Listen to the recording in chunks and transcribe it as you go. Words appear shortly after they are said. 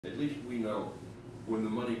At least we know when the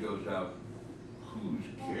money goes out, whose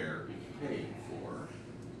care is paid for.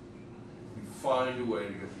 We find a way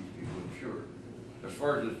to get these people insured. As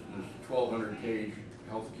far as this 1,200-page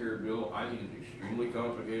health care bill, I think it's extremely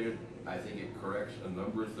complicated. I think it corrects a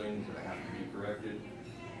number of things that have to be corrected.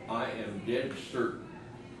 I am dead certain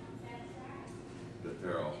that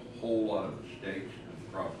there are a whole lot of mistakes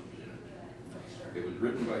and problems in it. It was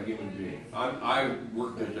written by human beings. I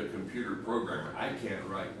worked as a computer programmer. I can't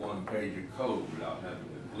write one page of code without having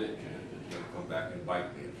a glitch in it that's going to come back and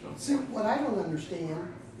bite me at some point. See, what I don't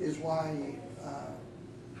understand is why,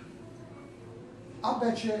 I'll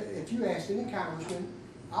bet you if you asked any congressman,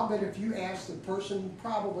 I'll bet if you asked the person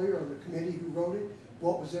probably, or the committee who wrote it,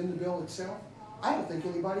 what was in the bill itself, I don't think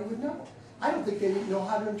anybody would know. I don't think they know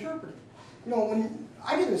how to interpret it. You know, when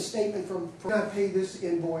I get a statement from I pay this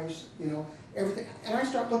invoice, you know, everything, and I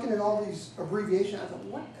start looking at all these abbreviations, I thought,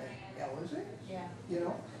 what the hell is this? Yeah. You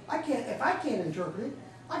know, if I can't interpret it,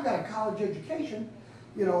 I've got a college education,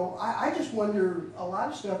 you know, I just wonder a lot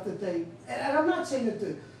of stuff that they, and I'm not saying that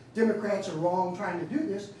the Democrats are wrong trying to do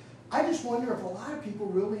this, I just wonder if a lot of people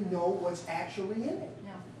really know what's actually in it.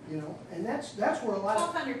 No. You know, and that's where a lot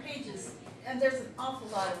of 1,200 pages, and there's an awful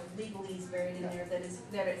lot of legalese buried in there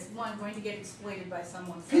that is one going to get exploited by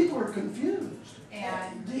someone. People are confused.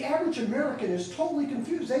 And the average American is totally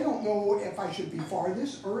confused. They don't know if I should be for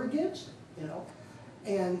this or against it, you know.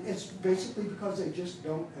 And it's basically because they just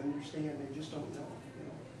don't understand. They just don't know,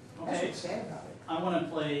 you know. That's what's sad about it. I want to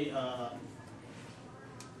play,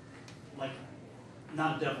 like,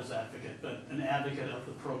 not a devil's advocate, but an advocate of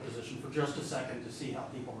the pro position for just a second to see how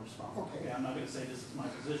people respond. Okay, I'm not going to say this is my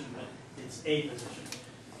position, but it's a position.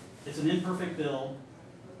 It's an imperfect bill,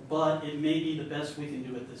 but it may be the best we can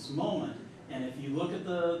do at this moment. And if you look at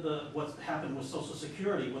what's happened with Social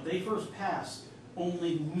Security, what they first passed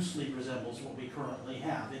only loosely resembles what we currently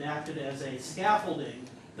have. It acted as a scaffolding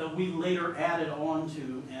that we later added on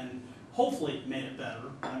to and hopefully made it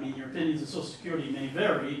better. I mean, your opinions of Social Security may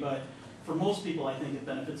vary, but for most people, I think it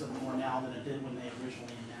benefits them more now than it did when they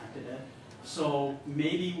originally enacted it. So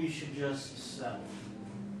maybe we should just settle.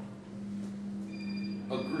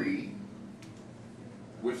 Agree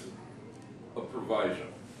with a proviso.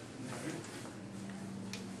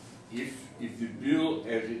 If the bill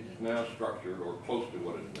as it's now structured, or close to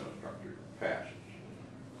what it's now structured, passes,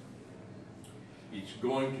 it's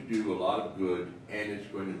going to do a lot of good and it's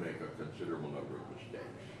going to make a considerable number of mistakes.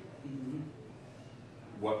 Mm-hmm.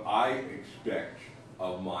 What I expect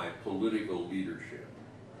of my political leadership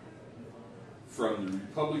from the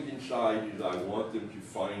Republican side is I want them to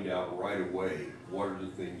find out right away what are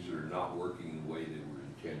the things that are not working the way they were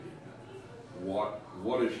intended.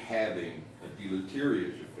 What is having a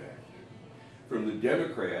deleterious effect. From the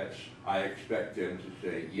Democrats, I expect them to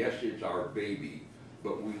say, yes, it's our baby,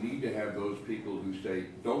 but we need to have those people who say,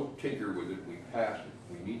 don't tinker with it, we passed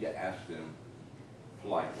it. We need to ask them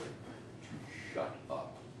politely to shut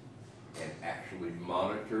up and actually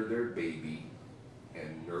monitor their baby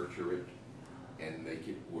and nurture it and make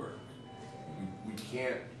it work. We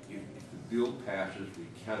can't, if the bill passes, we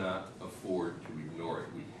cannot afford to ignore it.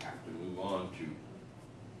 We have to move on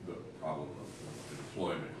to the problem of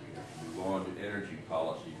deployment. We have to move on to energy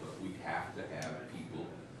policy, but we have to have people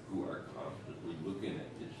who are constantly looking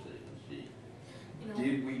at this thing and see,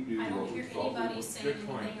 did we do what we thought we were? I don't hear anybody saying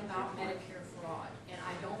anything about Medicare fraud, and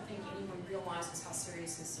I don't think anyone realizes how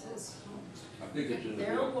serious this is. I think it's in the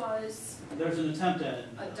There bill. was There's an attempt at it.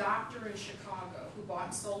 a doctor in Chicago who bought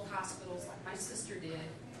and sold hospitals like my sister did.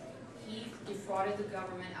 He defrauded the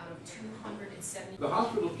government out of $270. The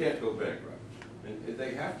hospitals can't go bankrupt, and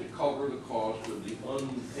they have to cover the cost of the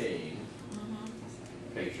unpaying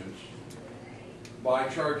patients by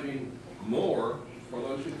charging more for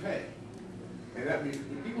those who pay. And that means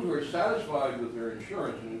the people who are satisfied with their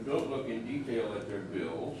insurance and who don't look in detail at their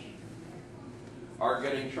bills are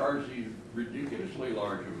getting charged these ridiculously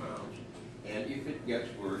large amounts. And if it gets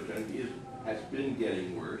worse, and has been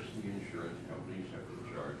getting worse, the insurance companies have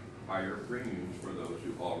to charge higher premiums for those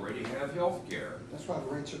who already have health care. That's why the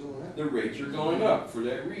rates are going up. The rates are going up for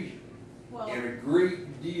that reason. well, And a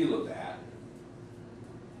great deal of that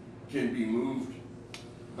can be moved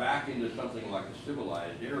back into something like a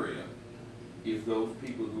civilized area if those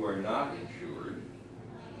people who are not insured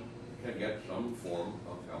can get some form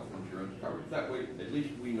of health insurance coverage. That way, at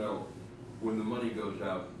least we know when the money goes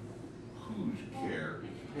out, whose care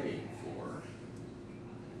is paid for.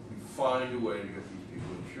 We find a way to get these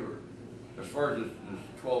people insured. As far as this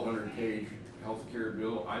 1,200-page health care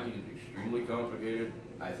bill, I think it's extremely complicated.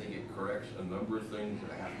 I think it corrects a number of things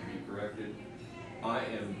that have to be corrected. I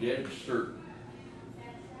am dead certain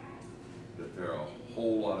that there are a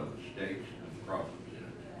whole lot of mistakes and problems in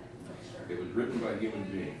it. It was written by human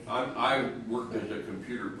beings. I worked as a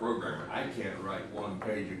computer programmer. I can't write one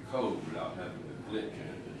page of code without having a glitch in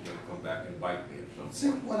it that's going to come back and bite me at some point. See,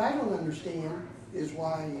 what I don't understand is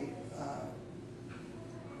why,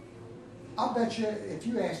 I'll bet you if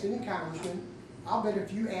you asked any congressman, I'll bet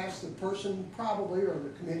if you asked the person probably or the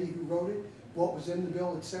committee who wrote it what was in the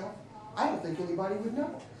bill itself, I don't think anybody would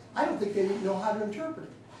know. I don't think they would know how to interpret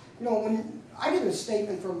it. You know, when I get a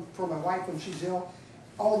statement from my wife when she's ill,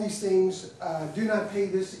 all these things, do not pay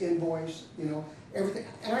this invoice, you know, everything.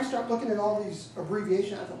 And I start looking at all these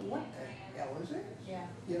abbreviations, I thought, what the hell is this? Yeah.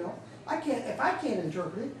 You know, if I can't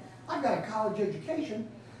interpret it, I've got a college education,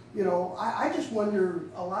 you know, I just wonder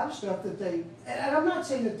a lot of stuff that they, and I'm not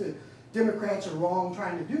saying that the Democrats are wrong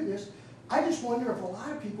trying to do this, I just wonder if a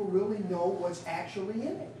lot of people really know what's actually in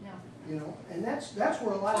it. No. You know, and that's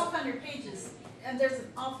where a lot of 1,200 pages, and there's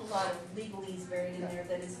an awful lot of legalese buried in there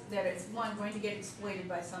that is one going to get exploited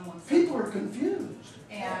by someone. people are confused.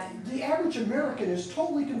 And The average American is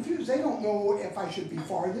totally confused. They don't know if I should be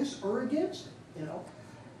for this or against it, you know.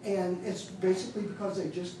 And it's basically because they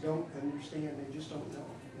just don't understand. They just don't know.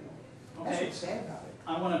 You know. That's Okay. what's sad about it.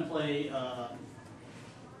 I want to play,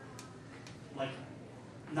 like,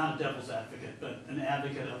 not a devil's advocate, but an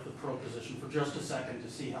advocate of the pro position for just a second to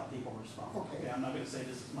see how people respond. Okay. I'm not going to say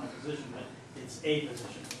this is my position, but it's a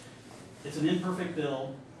position. It's an imperfect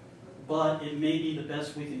bill, but it may be the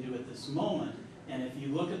best we can do at this moment. And if you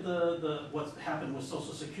look at what's happened with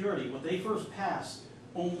Social Security, what they first passed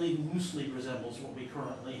only loosely resembles what we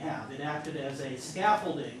currently have. It acted as a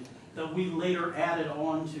scaffolding that we later added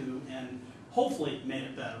on to and hopefully made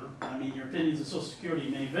it better. I mean, your opinions of Social Security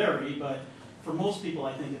may vary, but for most people,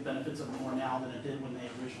 I think it benefits them more now than it did when they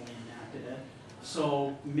originally enacted it.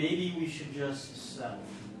 So maybe we should just settle.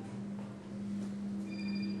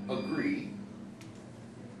 Agree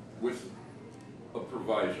with a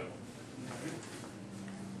proviso.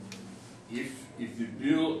 If the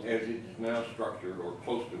bill as it's now structured, or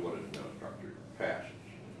close to what it's now structured, passes,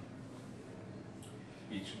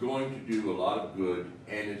 it's going to do a lot of good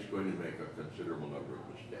and it's going to make a considerable number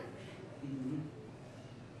of mistakes. Mm-hmm.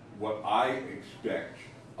 What I expect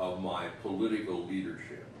of my political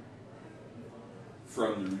leadership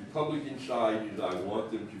from the Republican side is I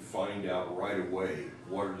want them to find out right away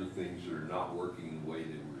what are the things that are not working the way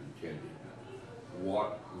they were intended.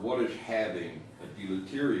 What is having a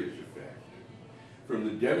deleterious effect. From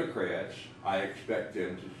the Democrats, I expect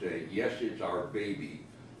them to say, yes, it's our baby,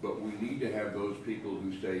 but we need to have those people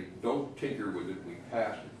who say, don't tinker with it, we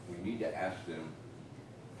passed it. We need to ask them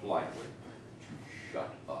politely to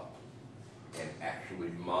shut up and actually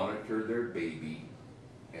monitor their baby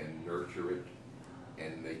and nurture it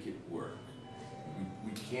and make it work.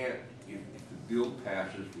 We can't, if the bill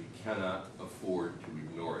passes, we cannot afford to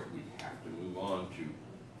ignore it. We have to move on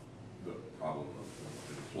to the problem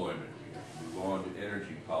of employment. We have to move on to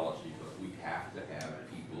energy policy, but we have to have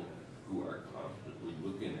people who are constantly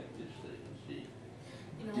looking at this thing and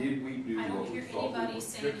see, did we do I don't what we hear thought we anybody were?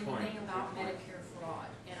 saying anything about Medicare fraud,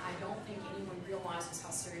 and I don't think anyone realizes how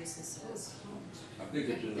serious this is. I think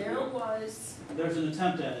it's in the There bill. was There's an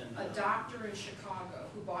attempt at it. a doctor in Chicago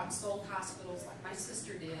who bought and sold hospitals like my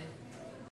sister did.